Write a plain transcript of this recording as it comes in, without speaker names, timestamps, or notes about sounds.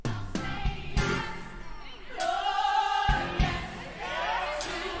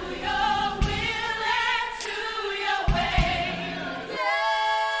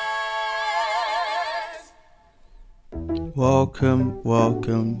Welcome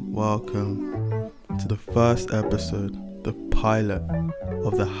to the first episode, the pilot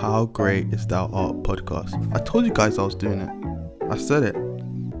of the How Great Is Thou Art podcast. I told you guys I was doing it. I said it.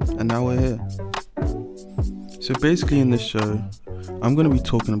 And now we're here. So basically in this show, I'm going to be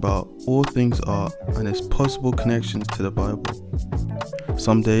talking about all things art and its possible connections to the Bible.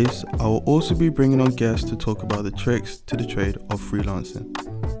 Some days, I will also be bringing on guests to talk about the tricks to the trade of freelancing.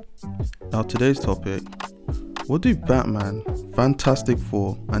 Now today's topic: what do Batman, Fantastic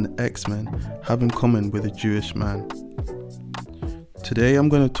Four and X-Men have in common with a Jewish man? Today I'm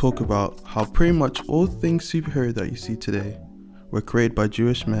going to talk about how pretty much all things superhero that you see today were created by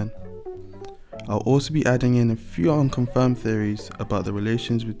Jewish men. I'll also be adding in a few unconfirmed theories about the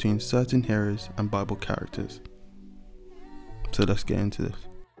relations between certain heroes and Bible characters. So let's get into this.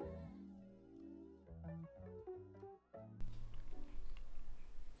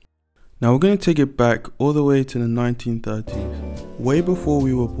 Now we're going to take it back all the way to the 1930s, way before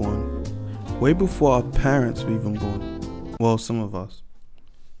we were born, way before our parents were even born. Well, some of us.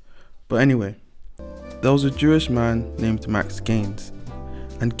 But anyway, there was a Jewish man named Max Gaines,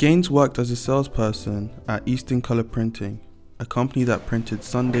 and Gaines worked as a salesperson at Eastern Color Printing, a company that printed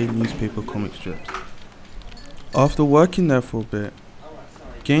Sunday newspaper comic strips. After working there for a bit,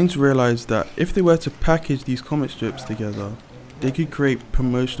 Gaines realized that if they were to package these comic strips together, they could create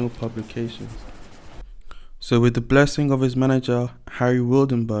promotional publications. So with the blessing of his manager, Harry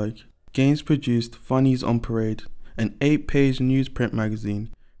Wildenberg, Gaines produced Funnies on Parade, an 8-page newsprint magazine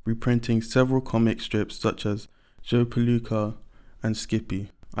reprinting several comic strips such as Joe Palooka and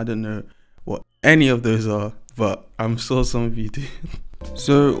Skippy. I don't know what any of those are, but I'm sure some of you do.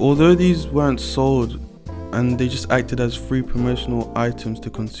 So although these weren't sold and they just acted as free promotional items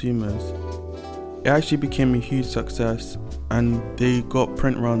to consumers, it actually became a huge success, and they got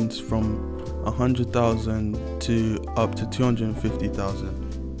print runs from 100,000 to up to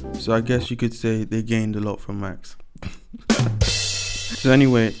 250,000. So I guess you could say they gained a lot from Max. So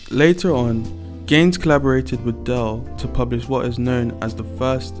anyway, later on, Gaines collaborated with Dell to publish what is known as the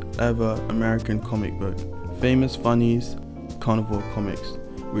first ever American comic book, Famous Funnies Carnival Comics,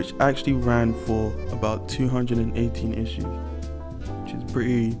 which actually ran for about 218 issues, which is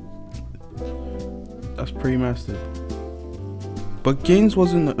pretty massive. But Gaines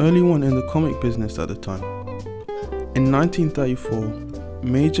wasn't the only one in the comic business at the time. In 1934,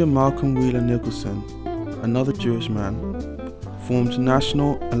 Major Malcolm Wheeler Nicholson, another Jewish man, formed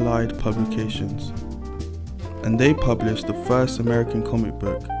National Allied Publications, and they published the first American comic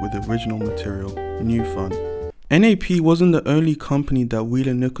book with original material, New Fun. NAP wasn't the only company that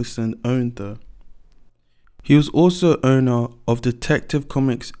Wheeler Nicholson owned though. He was also owner of Detective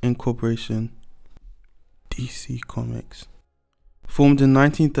Comics Incorporation, DC Comics, formed in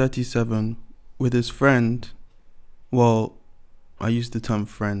 1937 with his friend, well, I use the term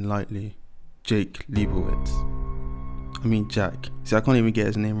friend lightly, Jack. See, I can't even get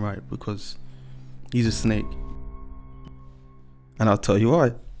his name right because he's a snake. And I'll tell you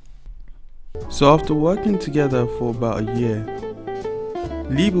why. So after working together for about a year,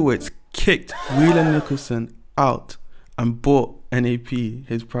 Leibowitz kicked Wheeler Nicholson out and bought NAP,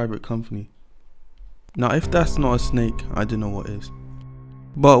 his private company. Now if that's not a snake, I don't know what is.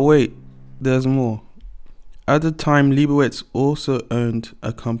 But wait, there's more. At the time, Leibowitz also owned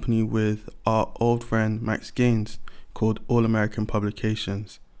a company with our old friend Max Gaines called All American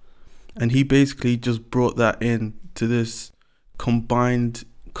Publications. And he basically just brought that in to this combined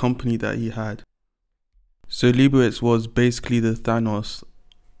company that he had. So Leibowitz was basically the Thanos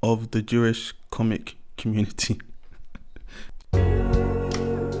of the Jewish comic community.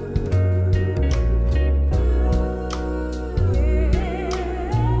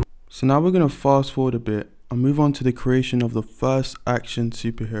 So now we're going to fast forward a bit and move on to the creation of the first action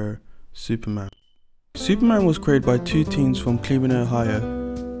superhero, Superman. Superman was created by two teens from Cleveland,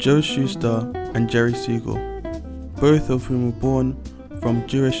 Ohio, Joe Shuster and Jerry Siegel, both of whom were born from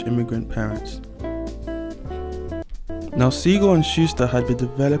Jewish immigrant parents. Now Siegel and Shuster had been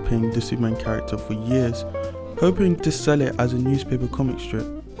developing the Superman character for years, hoping to sell it as a newspaper comic strip,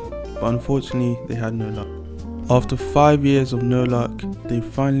 but unfortunately they had no luck. After 5 years of no luck, they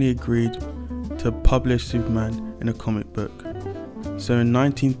finally agreed to publish Superman in a comic book. So in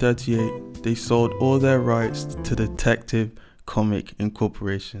 1938, they sold all their rights to Detective Comic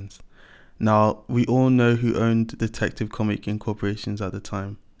Incorporations. Now, we all know who owned Detective Comic Incorporations at the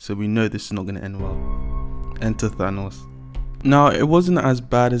time, so we know this is not going to end well. Enter Thanos. Now, it wasn't as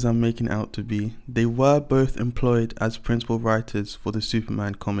bad as I'm making it out to be. They were both employed as principal writers for the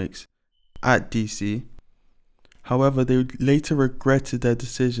Superman comics at DC. However, they later regretted their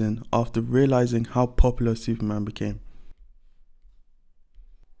decision after realizing how popular Superman became.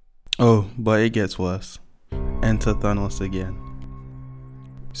 Oh, but it gets worse. Enter Thanos again.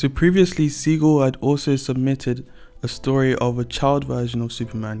 So previously, Siegel had also submitted a story of a child version of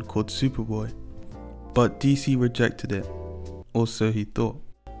Superman called Superboy, but DC rejected it, or so he thought.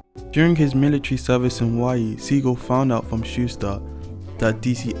 During his military service in Hawaii, Siegel found out from Schuster that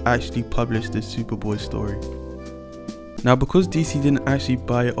DC actually published the Superboy story. Now, because DC didn't actually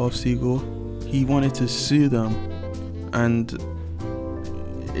buy it off Siegel, he wanted to sue them, and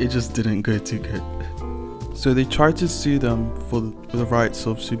it just didn't go too good. So they tried to sue them for the rights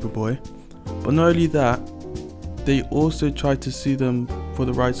of Superboy, but not only that, they also tried to sue them for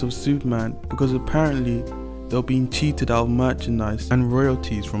the rights of Superman, because apparently they were being cheated out of merchandise and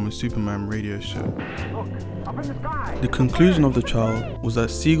royalties from a Superman radio show. The conclusion of the trial was that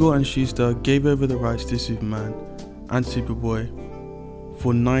Siegel and Schuster gave over the rights to Superman and Superboy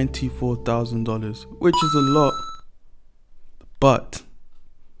for $94,000, which is a lot. But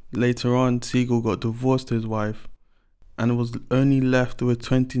later on, Siegel got divorced to his wife and was only left with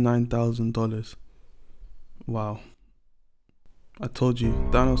 $29,000. Wow. I told you,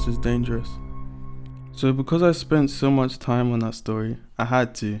 Thanos is dangerous. So because I spent so much time on that story, I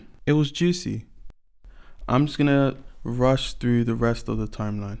had to. It was juicy. I'm just gonna rush through the rest of the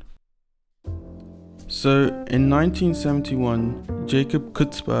timeline. So in 1971, Jacob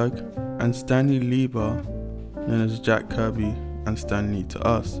Kutzberg and Stanley Lieber, known as Jack Kirby and Stan Lee to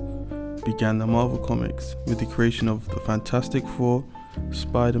us, began the Marvel Comics with the creation of the Fantastic Four,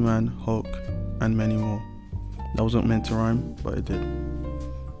 Spider-Man, Hulk, and many more. That wasn't meant to rhyme, but it did.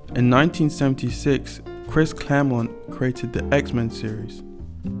 In 1976, Chris Claremont created the X-Men series.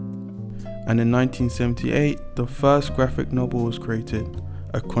 And in 1978, the first graphic novel was created,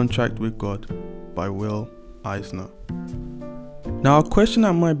 A Contract with God, by Will Eisner. Now, a question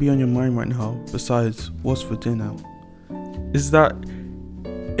that might be on your mind right now, besides what's for dinner, is that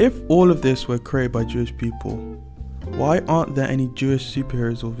if all of this were created by Jewish people, why aren't there any Jewish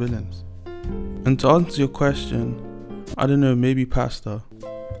superheroes or villains? And to answer your question, I don't know, maybe pasta.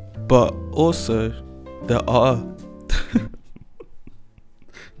 But also, there are...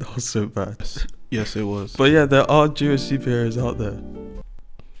 That was so bad. Yes, it was. But yeah, there are Jewish superheroes out there.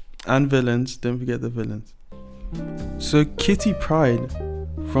 And villains, don't forget the villains. So Kitty Pryde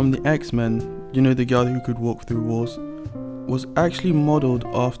from the X-Men, you know, the girl who could walk through walls, was actually modelled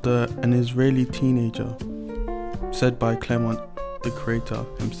after an Israeli teenager, said by Claremont, the creator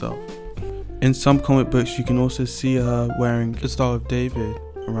himself. In some comic books, you can also see her wearing the Star of David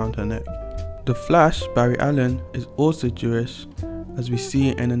around her neck. The Flash, Barry Allen, is also Jewish, as we see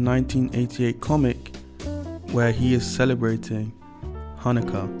in a 1988 comic where he is celebrating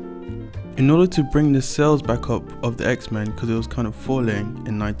Hanukkah. In order to bring the sales back up of the X-Men, because it was kind of falling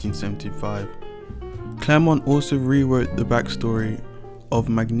in 1975, Claremont also rewrote the backstory of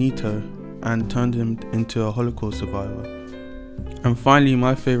Magneto and turned him into a Holocaust survivor. And finally,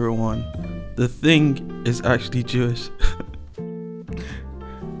 my favorite one, the Thing is actually Jewish.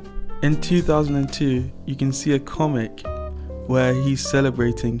 In 2002, you can see a comic where he's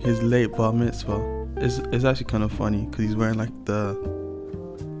celebrating his late bar mitzvah. It's actually kind of funny because he's wearing like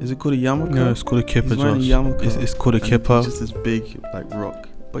is it called a yarmulke? No, it's called a kippah, He's wearing a yarmulke. It's called a kippah. It's just this big like rock.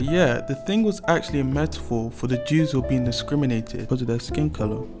 But yeah, the Thing was actually a metaphor for the Jews who were being discriminated because of their skin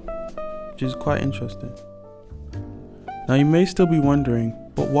color, which is quite interesting. Now you may still be wondering,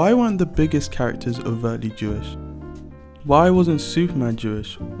 but why weren't the biggest characters overtly Jewish? Why wasn't Superman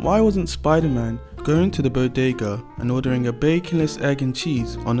Jewish? Why wasn't Spider-Man going to the bodega and ordering a baconless egg and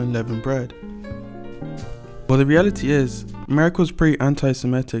cheese on unleavened bread? Well, the reality is, America was pretty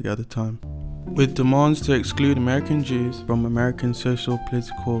anti-Semitic at the time, with demands to exclude American Jews from American social,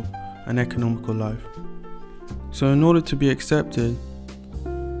 political, and economical life. So in order to be accepted,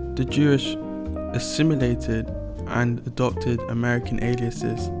 the Jewish assimilated and adopted American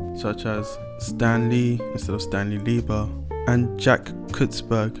aliases such as Stan Lee instead of Stanley Lieber and Jack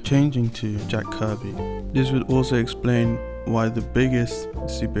Kutzberg, changing to Jack Kirby. This would also explain why the biggest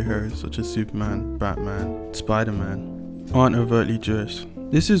superheroes such as Superman, Batman, Spider-Man aren't overtly Jewish.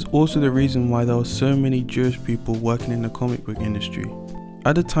 This is also the reason why there were so many Jewish people working in the comic book industry.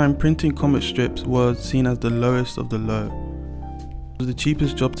 At the time, printing comic strips was seen as the lowest of the low. It was the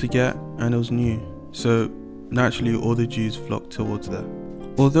cheapest job to get and it was new, so naturally all the Jews flocked towards that.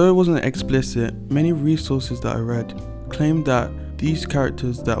 Although it wasn't explicit, many resources that I read claimed that these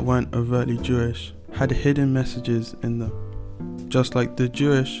characters that weren't overtly Jewish had hidden messages in them. Just like the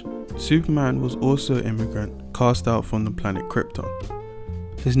Jewish, Superman was also an immigrant cast out from the planet Krypton.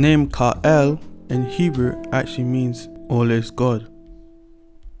 His name Kal-El in Hebrew actually means all is God.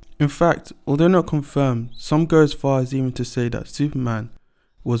 In fact, although not confirmed, some go as far as even to say that Superman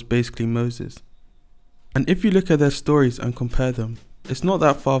was basically Moses. And if you look at their stories and compare them, it's not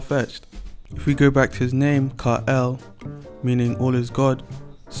that far-fetched. If we go back to his name, Ka-El, meaning all is God,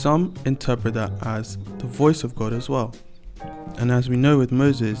 some interpret that as the voice of God as well. And as we know with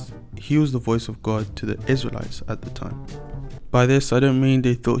Moses, he was the voice of God to the Israelites at the time. By this, I don't mean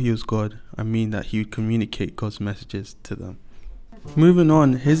they thought he was God, I mean that he would communicate God's messages to them. Moving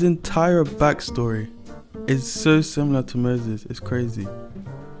on, his entire backstory is so similar to Moses, it's crazy.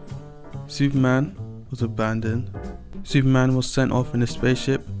 Superman was abandoned. Superman was sent off in a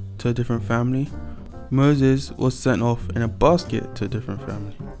spaceship to a different family. Moses was sent off in a basket to a different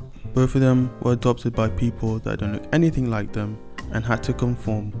family. Both of them were adopted by people that don't look anything like them and had to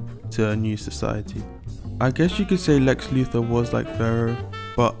conform to a new society. I guess you could say Lex Luthor was like Pharaoh,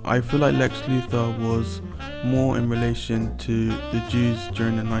 but I feel like Lex Luthor was more in relation to the Jews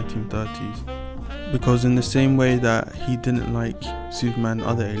during the 1930s. Because in the same way that he didn't like Superman and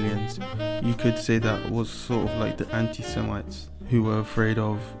other aliens, you could say that was sort of like the anti-Semites who were afraid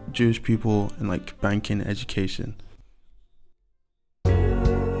of Jewish people in like banking and education.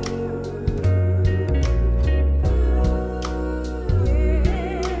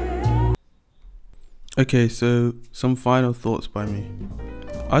 Okay, so some final thoughts by me.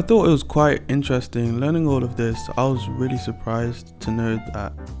 I thought it was quite interesting learning all of this. I was really surprised to know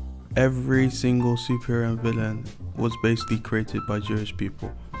that every single superhero and villain was basically created by Jewish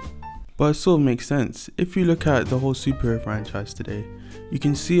people. But it sort of makes sense. If you look at the whole superhero franchise today, you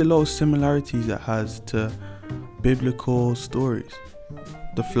can see a lot of similarities it has to biblical stories.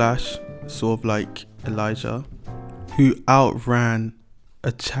 The Flash, sort of like Elijah, who outran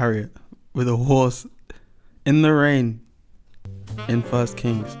a chariot with a horse in the rain in 1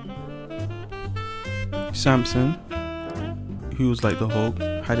 Kings. Samson, who was like the Hulk,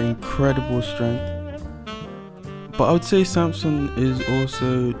 had incredible strength. But I would say Samson is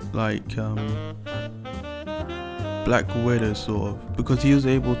also like Black Widow sort of, because he was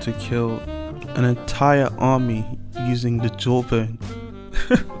able to kill an entire army using the jawbone.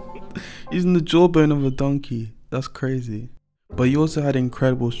 Using the jawbone of a donkey. That's crazy. But he also had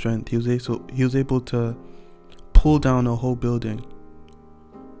incredible strength. He was able to pull down a whole building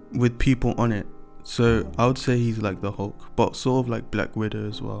with people on it. So I would say he's like the Hulk, but sort of like Black Widow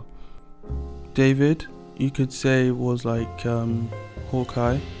as well. David, you could say, was like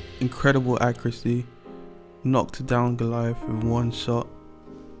Hawkeye. Incredible accuracy. Knocked down Goliath with one shot.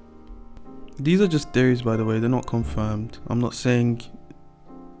 These are just theories, by the way, they're not confirmed. I'm not saying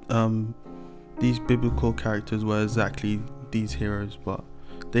these biblical characters were exactly these heroes, but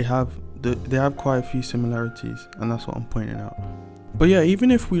they have quite a few similarities, and that's what I'm pointing out. But yeah,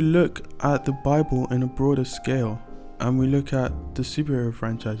 even if we look at the Bible in a broader scale, and we look at the superhero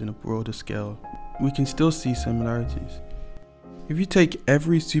franchise in a broader scale, we can still see similarities. If you take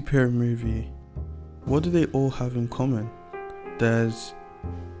every superhero movie, what do they all have in common? There's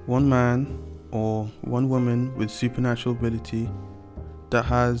one man or one woman with supernatural ability that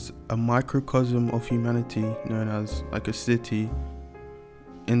has a microcosm of humanity known as like a city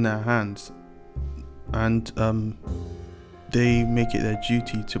in their hands, and they make it their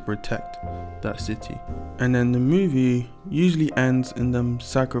duty to protect that city. And then the movie usually ends in them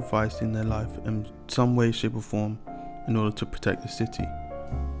sacrificing their life in some way, shape or form in order to protect the city.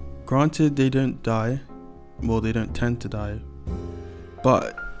 Granted, they don't die, well, they don't tend to die,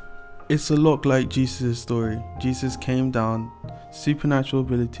 but it's a lot like Jesus' story. Jesus came down, supernatural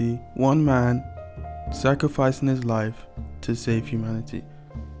ability, one man sacrificing his life to save humanity.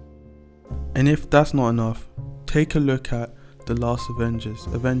 And if that's not enough, take a look at the last Avengers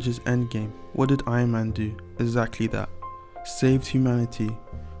Endgame. What did Iron Man do? Exactly that. Saved humanity.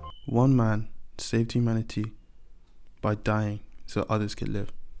 One man saved humanity by dying so others could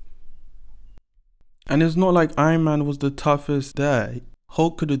live. And it's not like Iron Man was the toughest there.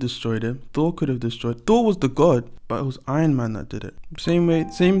 Hulk could have destroyed him. Thor could have destroyed. Thor was the god, but it was Iron Man that did it.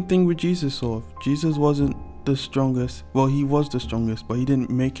 Same thing with Jesus sort of. Jesus wasn't the strongest. Well, he was the strongest, but he didn't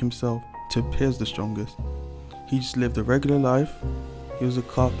make himself to appear as the strongest. He just lived a regular life. He was a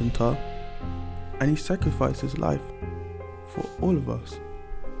carpenter, and he sacrificed his life for all of us.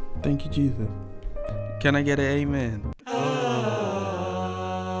 Thank you, Jesus. Can I get an amen?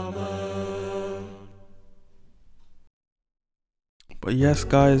 But yes,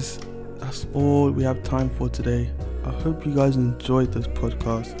 guys, that's all we have time for today. I hope you guys enjoyed this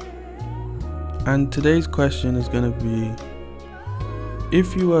podcast. And today's question is going to be,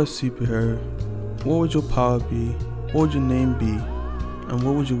 if you were a superhero, what would your power be? What would your name be? And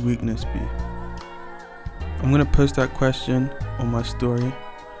what would your weakness be? I'm going to post that question on my story.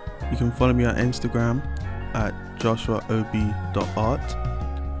 You can follow me on Instagram at joshuaob.art.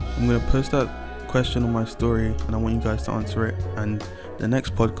 I'm going to post that question on my story, and I want you guys to answer it. And the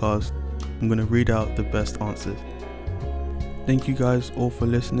next podcast, I'm going to read out the best answers. Thank you guys all for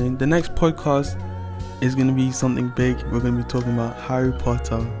listening. The next podcast is going to be something big. We're going to be talking about Harry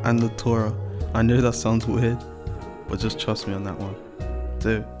Potter and the Torah. I know that sounds weird, but just trust me on that one.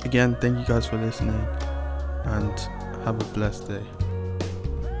 So again, thank you guys for listening, and have a blessed day.